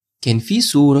كان في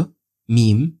صورة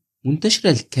ميم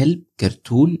منتشرة الكلب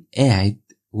كرتون قاعد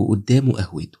وقدامه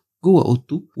قهوته جوه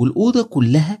اوضته، والأوضة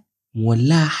كلها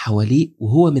مولعة حواليه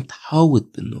وهو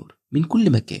متحاوط بالنار من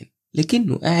كل مكان،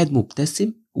 لكنه قاعد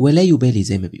مبتسم ولا يبالي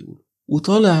زي ما بيقولوا،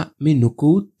 وطالع منه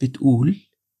كود بتقول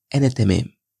أنا تمام،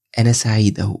 أنا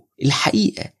سعيد أهو.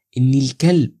 الحقيقة إن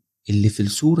الكلب اللي في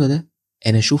الصورة ده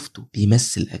أنا شفته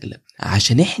بيمثل أغلب،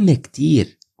 عشان إحنا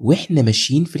كتير وإحنا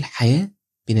ماشيين في الحياة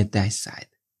بندعي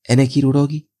السعادة. أنا كيرو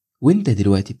راجي، وإنت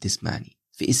دلوقتي بتسمعني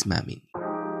في اسمع مني.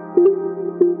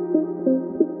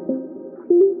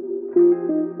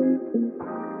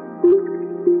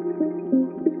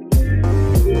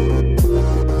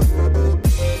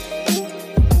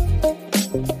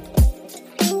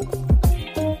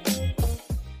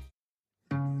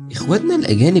 اخواتنا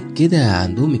الاجانب كده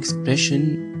عندهم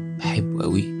اكسبريشن بحبه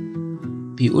قوي،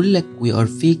 بيقولك we are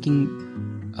faking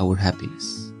our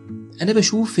happiness. انا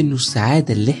بشوف انه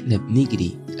السعادة اللي احنا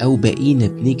بنجري او بقينا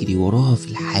بنجري وراها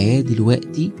في الحياة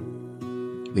دلوقتي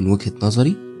من وجهة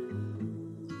نظري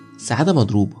سعادة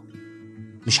مضروبة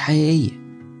مش حقيقية.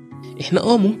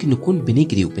 احنا ممكن نكون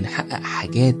بنجري وبنحقق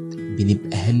حاجات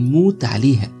بنبقى هنموت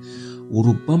عليها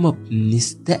وربما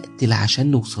بنستقتل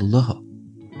عشان نوصل لها،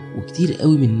 وكتير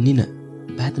قوي مننا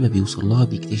بعد ما بيوصل لها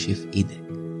بيكتشف ايه ده،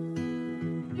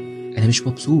 انا مش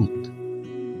مبسوط،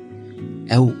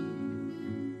 او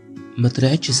ما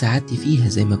طلعتش سعادتي فيها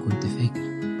زي ما كنت فاكر.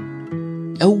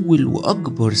 اول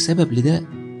واكبر سبب لده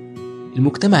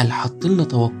المجتمع اللي حط لنا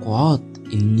توقعات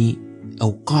او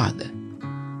قاعدة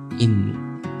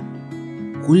انه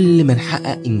كل ما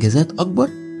نحقق انجازات اكبر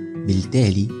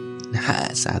بالتالي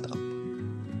نحقق سعادة اكبر.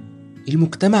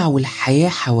 المجتمع والحياة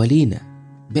حوالينا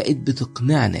بقت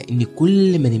بتقنعنا ان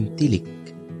كل ما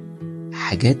نمتلك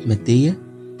حاجات مادية،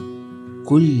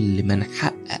 كل ما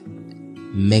نحقق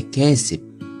مكاسب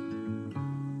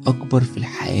اكبر في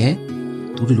الحياة،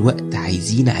 طول الوقت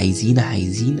عايزين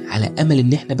على امل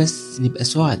ان احنا بس نبقى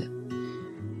سعداء.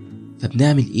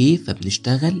 فبنعمل ايه؟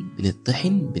 فبنشتغل،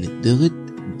 بنطحن، بنضغط،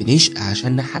 بنشقى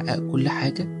عشان نحقق كل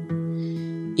حاجة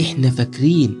احنا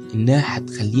فاكرين انها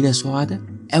هتخلينا سعداء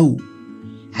او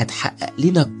هتحقق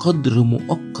لنا قدر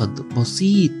مؤقت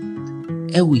بسيط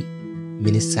قوي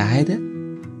من السعادة.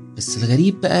 بس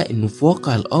الغريب بقى انه في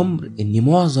واقع الامر ان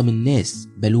معظم الناس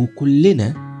بل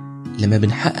كلنا لما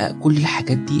بنحقق كل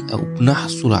الحاجات دي او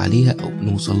بنحصل عليها او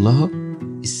بنوصل لها،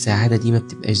 السعادة دي ما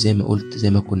بتبقاش زي ما قلت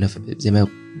زي ما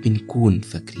بنكون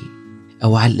فاكرين،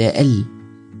 او على الاقل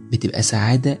بتبقى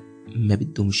سعادة ما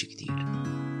بتدومش كتير.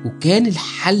 وكان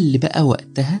الحل بقى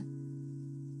وقتها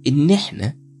ان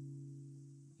احنا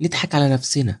نضحك على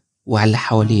نفسنا وعلى اللي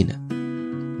حوالينا.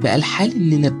 بقى الحال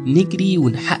اننا بنجري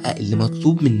ونحقق اللي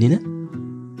مطلوب مننا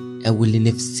او اللي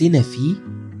نفسنا فيه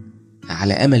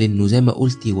على امل انه زي ما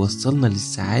قلت يوصلنا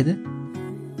للسعادة،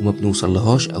 وما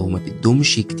بنوصلهاش او ما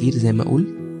بتدومش كتير زي ما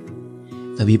قلت.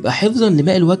 فبيبقى حفظا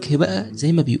لماء الوجه بقى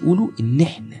زي ما بيقولوا ان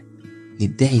احنا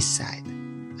ندعي السعادة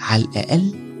على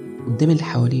الاقل قدام اللي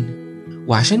حوالينا.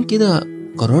 وعشان كده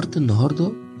قررت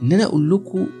النهاردة ان انا اقول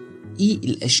لكم ايه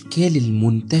الاشكال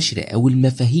المنتشرة او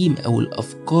المفاهيم او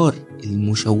الافكار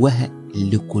المشوهة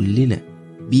اللي كلنا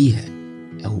بيها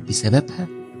او بسببها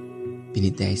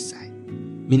بندعي السعادة.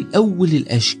 من اول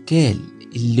الاشكال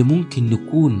اللي ممكن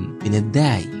نكون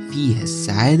بندعي فيها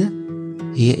السعادة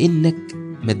هي انك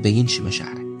ما تبينش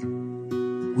مشاعرك،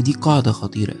 ودي قاعدة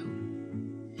خطيرة أوي.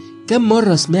 كم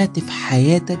مرة سمعت في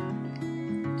حياتك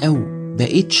او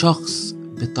بقيت شخص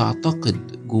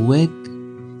بتعتقد جواك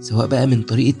سواء بقى من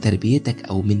طريقة تربيتك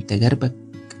أو من تجاربك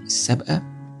السابقة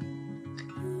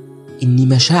إن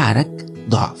مشاعرك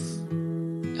ضعف،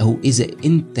 أو إذا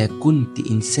أنت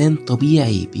كنت إنسان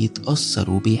طبيعي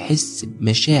بيتأثر وبيحس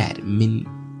بمشاعر من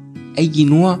أي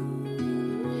نوع،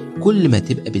 كل ما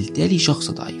تبقى بالتالي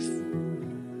شخص ضعيف.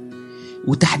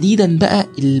 وتحديدا بقى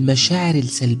المشاعر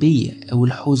السلبية أو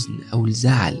الحزن أو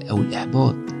الزعل أو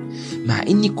الإحباط، مع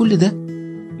إن كل ده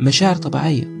مشاعر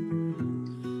طبيعية،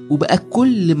 وبقى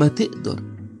كل ما تقدر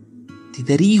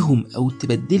تداريهم أو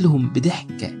تبدلهم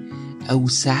بضحكة أو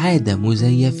سعادة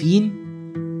مزيفين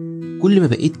كل ما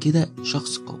بقيت كده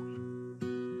شخص قوي.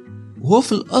 وهو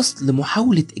في الأصل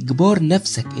محاولة إجبار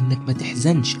نفسك إنك ما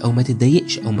تحزنش أو ما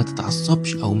تضايقش أو ما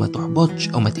تتعصبش أو ما تحبطش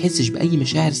أو ما تحسش بأي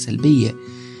مشاعر سلبية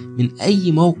من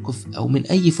أي موقف أو من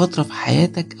أي فترة في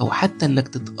حياتك، أو حتى إنك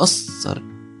تتأثر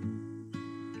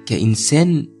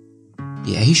كإنسان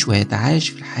بيعيش ويتعايش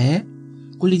في الحياة.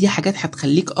 كل دي حاجات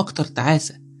هتخليك أكتر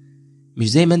تعاسة،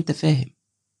 مش زي ما انت فاهم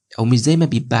او مش زي ما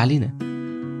بيبقى لنا.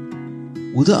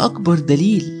 وده اكبر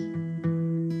دليل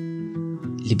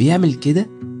اللي بيعمل كده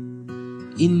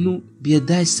انه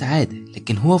بيدعي السعادة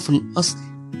لكن هو في الاصل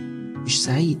مش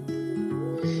سعيد.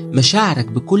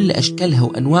 مشاعرك بكل أشكالها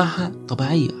وأنواعها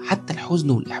طبيعية، حتى الحزن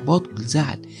والإحباط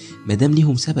والزعل مادام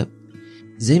ليهم سبب.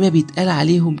 زي ما بيتقال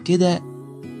عليهم كده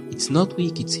it's not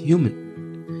weak it's human.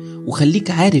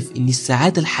 وخليك عارف إن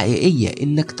السعادة الحقيقية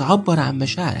إنك تعبر عن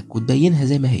مشاعرك وتبينها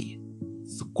زي ما هي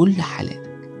في كل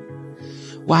حالاتك.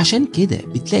 وعشان كده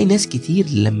بتلاقي ناس كتير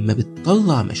لما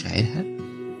بتطلع مشاعرها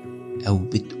أو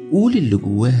بتقول اللي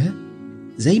جواها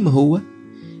زي ما هو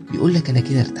بيقولك أنا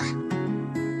كده ارتحت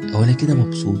أو أنا كده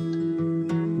مبسوط.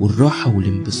 والراحة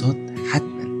والانبساط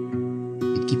حتما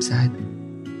بتجيب سعادة.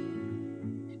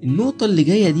 النقطة اللي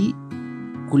جاية دي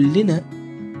كلنا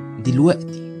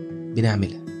دلوقتي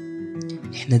بنعملها.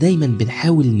 احنا دايما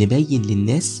بنحاول نبين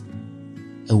للناس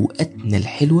أوقاتنا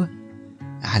الحلوة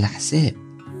على حساب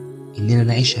إننا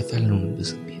نعيشها فعلا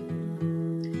وننبسط بيها.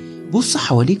 بص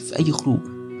حواليك في أي خروج،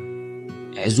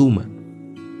 عزومة،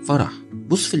 فرح،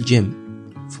 بص في الجيم،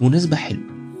 في مناسبة حلوة،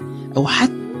 أو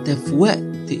حتى في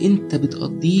وقت انت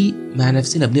بتقضيه مع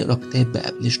نفسنا، بنقرأ كتاب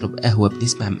بقى، بنشرب قهوة،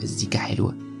 بنسمع مزيكا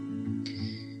حلوة.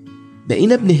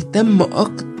 بقينا بنهتم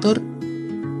أكتر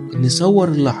نصور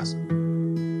اللحظة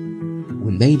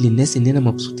ونبين للناس إننا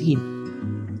مبسوطين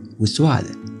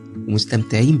وسعداء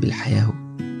ومستمتعين بالحياة.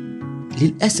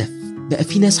 للأسف بقى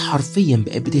في ناس حرفيا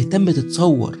بقى بتهتم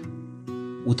تتصور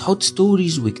وتحط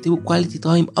ستوريز ويكتبوا كواليتي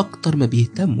تايم أكتر ما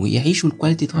بيهتموا يعيشوا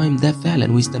الكواليتي تايم ده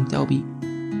فعلا ويستمتعوا بيه.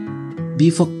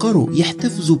 بيفكروا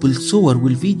يحتفظوا بالصور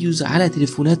والفيديوز على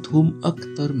تليفوناتهم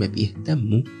أكتر ما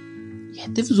بيهتموا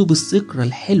يحتفظوا بالذكرى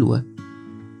الحلوة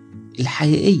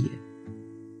الحقيقية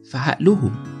في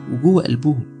عقلهم وجوه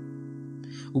قلبهم.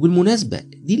 وبالمناسبة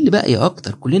دي اللي باقية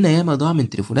أكتر. كلنا ياما ضاع من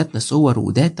تليفوناتنا صور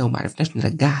وداتا ومعرفناش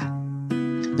نرجعها،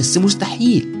 بس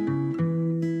مستحيل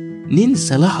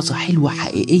ننسى لحظة حلوة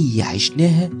حقيقية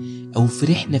عشناها أو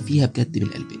فرحنا فيها بجد من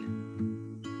قلبنا.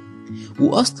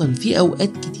 وأصلا في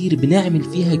أوقات كتير بنعمل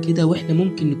فيها كده وإحنا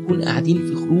ممكن نكون قاعدين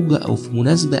في خروجة أو في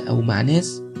مناسبة أو مع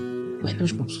ناس وإحنا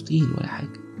مش مبسوطين ولا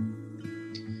حاجة.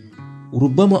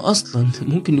 وربما أصلا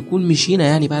ممكن نكون مشينا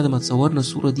يعني بعد ما تصورنا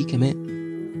الصورة دي كمان،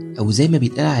 أو زي ما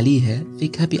بيتقال عليها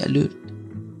فيك هابي أليرت.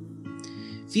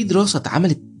 في دراسة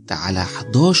اتعملت على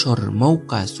 11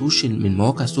 موقع سوشيال من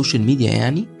مواقع السوشيال ميديا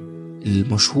يعني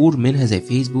المشهور منها زي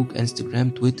فيسبوك، انستجرام،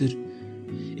 تويتر.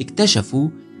 اكتشفوا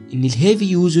ان الهيفي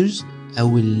يوزرز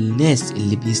او الناس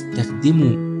اللي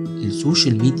بيستخدموا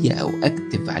السوشيال ميديا او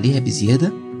اكتف عليها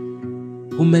بزيادة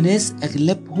هم ناس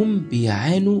اغلبهم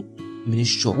بيعانوا من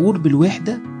الشعور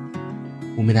بالوحدة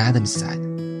ومن عدم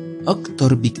السعادة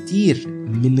اكتر بكتير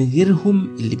من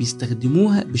غيرهم اللي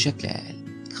بيستخدموها بشكل اقل.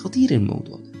 خطير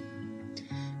الموضوع ده.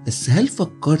 بس هل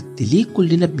فكرت ليه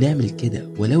كلنا بنعمل كده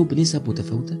ولو بنسب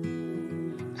متفاوتة؟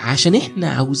 عشان احنا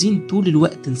عاوزين طول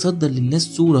الوقت نصدر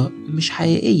للناس صورة مش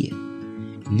حقيقية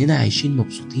اننا عايشين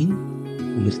مبسوطين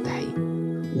ومرتاحين.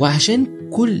 وعشان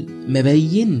كل ما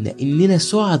بينا اننا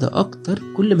سعداء اكتر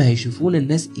كل ما هيشوفونا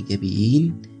الناس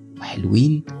ايجابيين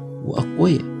وحلوين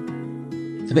واقوياء.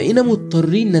 فبقينا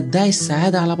مضطرين ندعي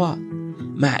السعادة على بعض،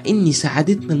 مع ان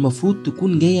سعادتنا المفروض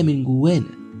تكون جاية من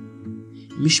جوانا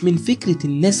مش من فكرة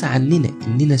الناس عننا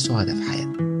اننا سعداء في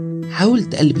حياتنا. حاول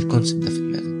تقلب الكونسبت ده في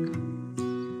دماغك.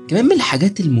 كمان من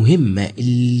الحاجات المهمة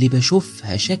اللي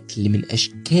بشوفها شكل من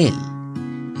اشكال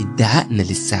ادعائنا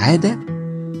للسعادة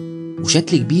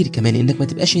وشكل كبير كمان انك ما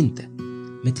تبقاش انت،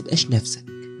 ما تبقاش نفسك،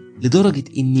 لدرجة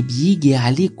ان بيجي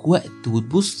عليك وقت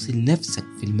وتبص لنفسك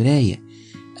في المراية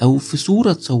او في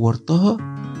صورة تصورتها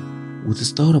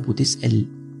وتستغرب وتسأل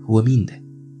هو مين ده؟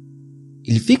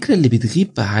 الفكرة اللي بتغيب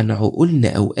عن عقولنا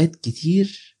أوقات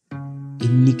كتير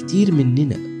إن كتير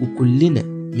مننا وكلنا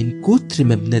من كتر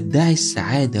ما بندعي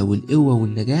السعادة والقوة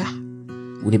والنجاح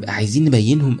ونبقى عايزين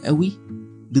نبينهم قوي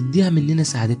بتضيع مننا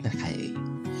سعادتنا الحقيقية.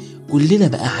 كلنا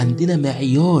بقى عندنا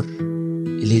معيار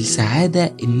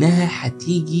للسعادة إنها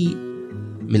هتيجي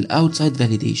من outside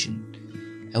validation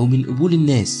أو من قبول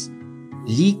الناس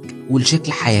ليك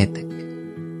ولشكل حياتك.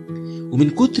 ومن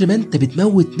كتر ما انت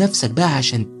بتموت نفسك بقى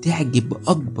عشان تعجب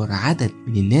أكبر عدد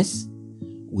من الناس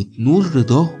وتنول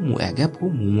رضاهم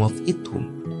وإعجابهم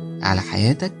وموافقتهم على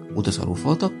حياتك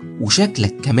وتصرفاتك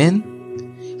وشكلك كمان،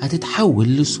 هتتحول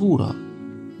لصورة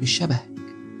مش شبهك.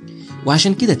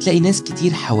 وعشان كده تلاقي ناس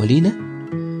كتير حوالينا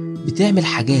بتعمل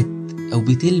حاجات أو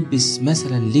بتلبس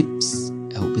مثلا لبس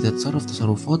أو بتتصرف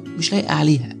تصرفات مش لايقة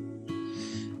عليها،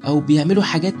 أو بيعملوا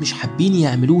حاجات مش حابين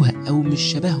يعملوها أو مش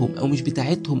شبههم أو مش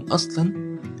بتاعتهم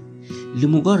أصلا،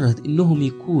 لمجرد إنهم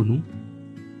يكونوا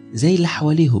زي اللي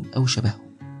حواليهم أو شبههم.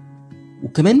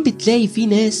 وكمان بتلاقي في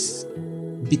ناس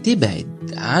بتبعد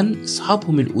عن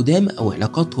أصحابهم القدام أو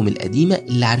علاقاتهم القديمة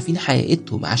اللي عارفين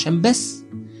حقيقتهم عشان بس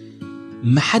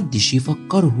محدش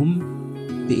يفكرهم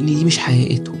بإن دي مش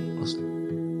حقيقتهم أصلا.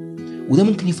 وده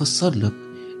ممكن يفسر لك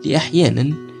ليه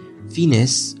أحيانا في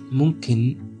ناس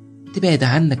ممكن تبعد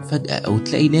عنك فجأة، أو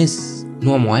تلاقي ناس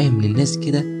نوع معين من الناس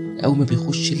كده أول ما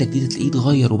بيخش لك دي تلاقيه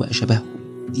اتغير وبقى شبههم.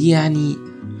 دي يعني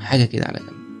حاجة كده على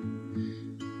جنب.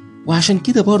 وعشان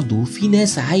كده برضو في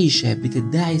ناس عايشة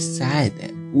بتدعي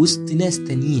السعادة وسط ناس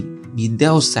تانيين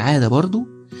بيدعوا السعادة برضو،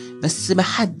 بس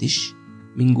محدش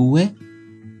من جواه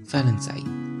فعلا سعيد،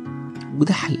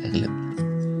 وده حل أغلبنا.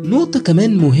 نقطة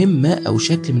كمان مهمة أو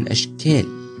شكل من أشكال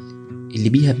اللي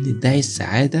بيها بندعي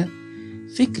السعادة،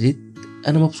 فكرة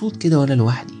أنا مبسوط كده وأنا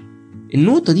لوحدي.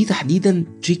 النقطة دي تحديدا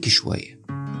تريكي شوية.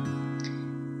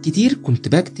 كتير كنت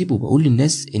بكتب وبقول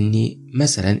للناس إن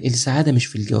مثلا السعادة مش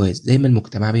في الجواز زي ما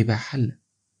المجتمع بيبقى حل،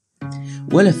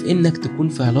 ولا في إنك تكون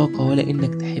في علاقة، ولا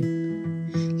إنك تحب،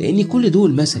 لأن كل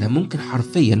دول مثلا ممكن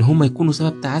حرفيا هما يكونوا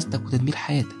سبب تعاستك وتدمير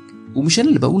حياتك. ومش أنا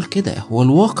اللي بقول كده، هو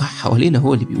الواقع حوالينا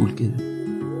هو اللي بيقول كده.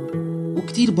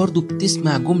 وكتير برضو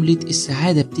بتسمع جملة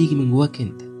السعادة بتيجي من جواك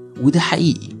انت، وده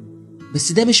حقيقي،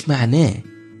 بس ده مش معناه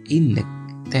انك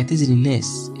تعتزل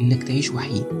الناس، انك تعيش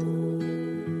وحيد.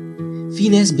 في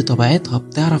ناس بطبيعتها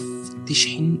بتعرف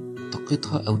تشحن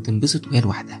طاقتها او تنبسط وهي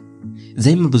لوحدها،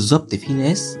 زي ما بالظبط في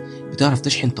ناس بتعرف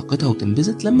تشحن طاقتها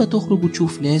وتنبسط لما تخرج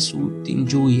وتشوف ناس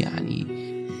وتنجوي. يعني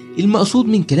المقصود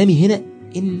من كلامي هنا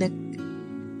انك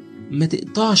ما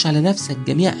تقطعش على نفسك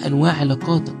جميع انواع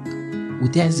علاقاتك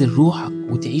وتعزل روحك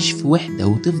وتعيش في وحدة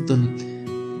وتفضل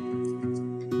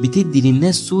بتدي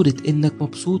للناس صورة انك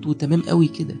مبسوط وتمام قوي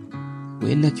كده،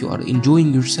 وانك you are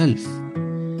enjoying yourself.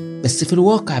 بس في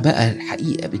الواقع بقى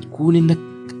الحقيقة بتكون انك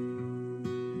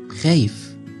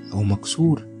خايف او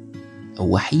مكسور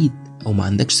او وحيد او ما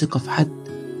عندكش ثقة في حد،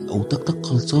 او طاقتك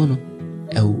خلصانة،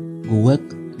 او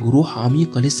جواك جروح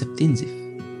عميقة لسه بتنزف.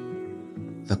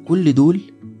 فكل دول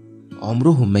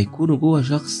عمرهم ما يكونوا جوا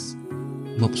شخص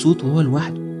مبسوط وهو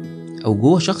لوحده، او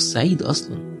جوا شخص سعيد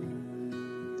اصلا.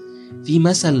 في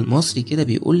مثل مصري كده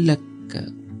بيقولك،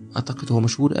 اعتقد هو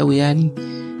مشهور قوي، يعني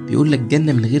بيقولك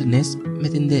جنة من غير ناس ما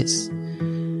تنداس.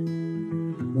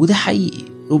 وده حقيقي.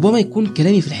 ربما يكون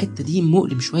كلامي في الحتة دي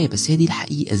مؤلم شوية، بس هي دي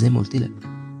الحقيقة زي ما قلت لك.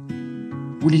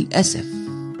 وللأسف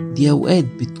دي اوقات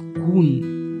بتكون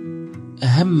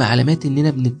اهم علامات اننا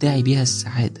بندعي بيها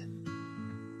السعادة.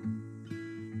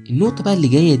 النقطة بقى اللي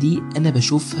جاية دي انا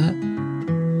بشوفها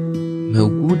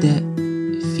موجودة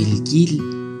في الجيل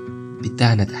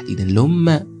بتاعنا تحديدا، اللي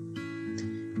هم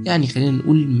يعني خلينا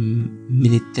نقول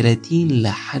من 30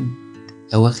 لحد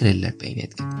أواخر 40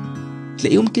 كده.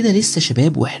 تلاقيهم كده لسه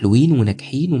شباب وحلوين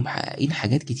وناجحين ومحققين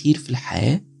حاجات كتير في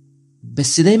الحياة،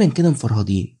 بس دايما كده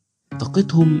مفرهدين،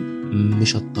 طاقتهم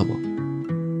مشطبة،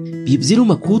 بيبذلوا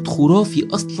مجهود خرافي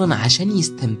أصلا عشان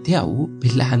يستمتعوا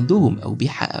باللي عندهم أو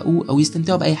بيحققوه أو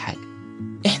يستمتعوا بأي حاجة.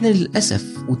 إحنا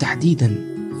للأسف وتحديدا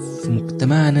في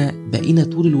مجتمعنا بقينا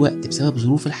طول الوقت بسبب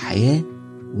ظروف الحياة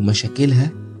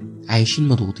ومشاكلها عايشين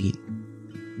مضغوطين.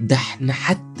 ده احنا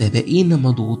حتى بقينا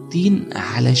مضغوطين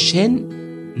علشان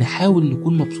نحاول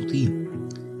نكون مبسوطين.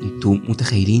 انتوا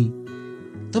متخيلين؟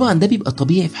 طبعا ده بيبقى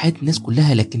طبيعي في حياة الناس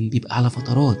كلها، لكن بيبقى على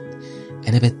فترات.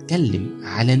 انا بتكلم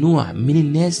على نوع من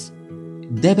الناس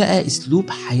ده بقى اسلوب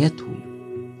حياتهم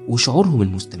وشعورهم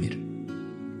المستمر.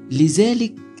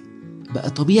 لذلك بقى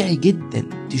طبيعي جدا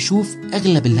تشوف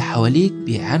اغلب اللي حواليك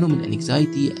بيعانوا من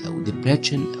انكزايتي او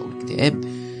ديبريشن او اكتئاب،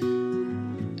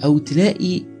 او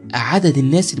تلاقي عدد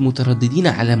الناس المترددين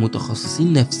على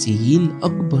متخصصين نفسيين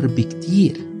اكبر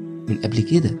بكتير من قبل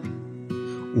كده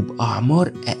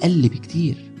وبأعمار اقل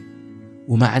بكتير.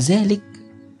 ومع ذلك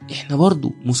احنا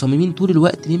برضو مصممين طول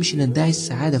الوقت نمشي ندعي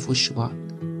السعادة في وش بعض،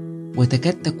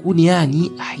 وتكاد تكون يعني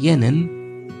احيانا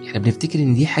احنا بنفتكر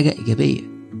ان دي حاجة ايجابية،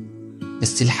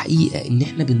 بس الحقيقة ان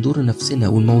احنا بنضر نفسنا.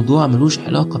 والموضوع ملوش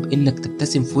علاقة بانك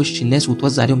تبتسم في وش الناس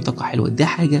وتوزع عليهم طاقة حلوة، دي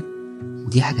حاجة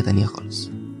ودي حاجة تانية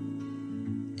خالص.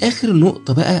 اخر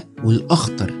نقطة بقى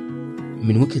والاخطر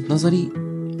من وجهة نظري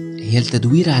هي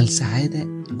التدوير على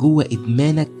السعادة جوه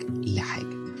ادمانك لحاجة.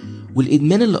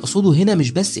 والادمان اللي اقصده هنا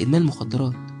مش بس ادمان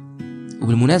مخدرات.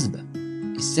 وبالمناسبة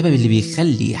السبب اللي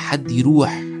بيخلي حد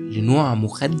يروح لنوع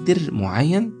مخدر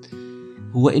معين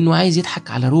هو انه عايز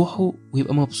يضحك على روحه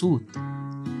ويبقى مبسوط،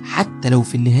 حتى لو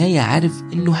في النهاية عارف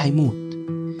انه هيموت.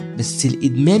 بس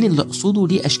الادمان اللي اقصده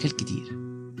ليه اشكال كتير.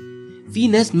 في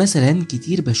ناس مثلا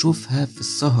كتير بشوفها في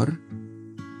السهر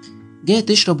جاية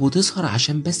تشرب وتسهر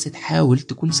عشان بس تحاول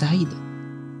تكون سعيدة،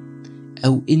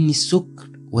 او ان السكر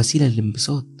وسيلة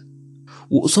للانبساط.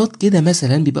 وقصاد كده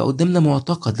مثلا بيبقى قدامنا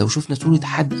معتقد لو شفنا صورة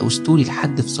حد او ستوري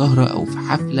لحد في سهرة او في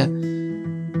حفلة،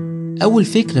 اول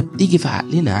فكرة بتيجي في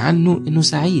عقلنا عنه انه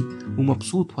سعيد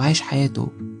ومبسوط وعايش حياته.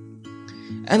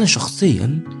 انا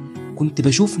شخصيا كنت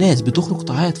بشوف ناس بتخرج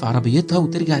تعيط في عربيتها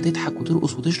وترجع تضحك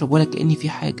وترقص وتشرب ولا كأني في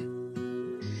حاجة.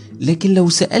 لكن لو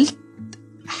سألت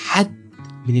حد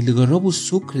من اللي جربوا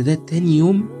السكر ده تاني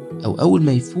يوم او اول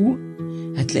ما يفوق،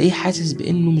 هتلاقيه حاسس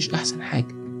بانه مش احسن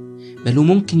حاجة، بل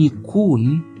ممكن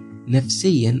يكون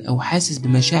نفسيا او حاسس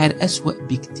بمشاعر اسوأ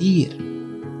بكتير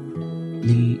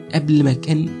من قبل ما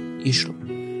كان يشرب،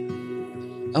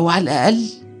 او على الاقل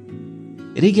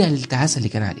رجع للتعاسة اللي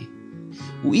كان عليه.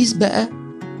 وقيس بقى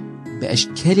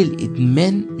باشكال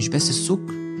الادمان، مش بس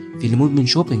السكر، في اللي مدمن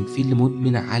شوبينج، في اللي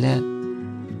مدمن على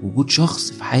وجود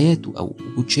شخص في حياته او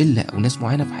وجود شلة او ناس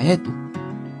معينة في حياته،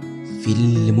 في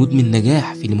اللي مدمن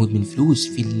نجاح، في اللي مدمن فلوس،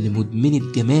 في اللي مدمن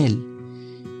الجمال،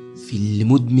 في اللي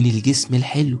مدمن الجسم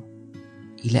الحلو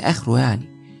الى اخره. يعني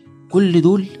كل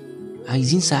دول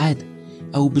عايزين سعادة،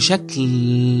 او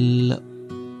بشكل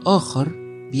اخر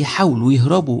بيحاولوا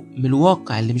يهربوا من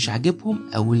الواقع اللي مش عاجبهم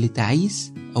او اللي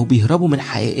تعيس، او بيهربوا من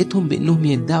حقيقتهم بانهم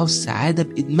يدعوا السعادة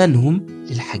بادمانهم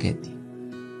للحاجات دي.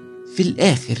 في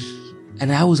الاخر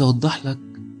انا عاوز اوضح لك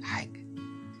حاجة،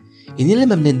 ان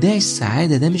لما بندعي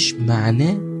السعادة ده مش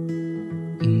معناه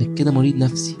انك كده مريض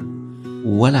نفسي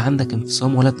ولا عندك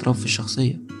انفصام ولا اضطراب في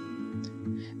الشخصية،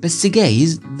 بس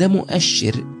جايز ده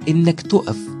مؤشر انك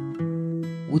تقف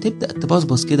وتبدأ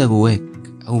تبصبص كده جواك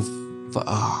او في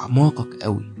اعماقك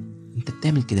قوي، انت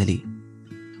بتعمل كده ليه؟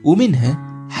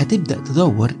 ومنها هتبدأ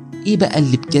تدور ايه بقى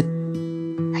اللي بجد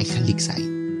هيخليك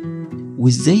سعيد،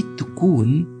 وازاي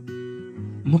تكون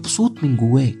مبسوط من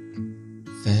جواك.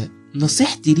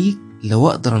 فنصيحتي ليك لو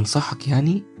اقدر انصحك،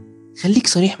 يعني خليك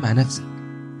صريح مع نفسك،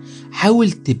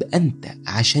 حاول تبقى انت،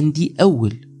 عشان دي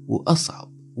اول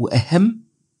واصعب واهم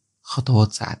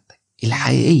خطوات سعادتك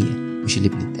الحقيقية، مش اللي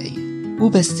بندعيها.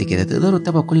 وبس كده. تقدروا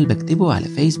تتابعوا كل اللي بكتبه على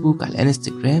فيسبوك، على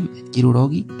انستجرام @كيلو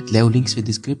هتلاقوا لينكس في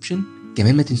الديسكريبشن.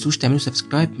 كمان ما تنسوش تعملوا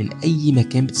سبسكرايب من اي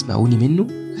مكان بتسمعوني منه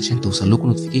عشان توصل لكم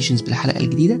نوتيفيكيشنز بالحلقة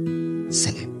الجديدة.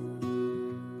 سلام.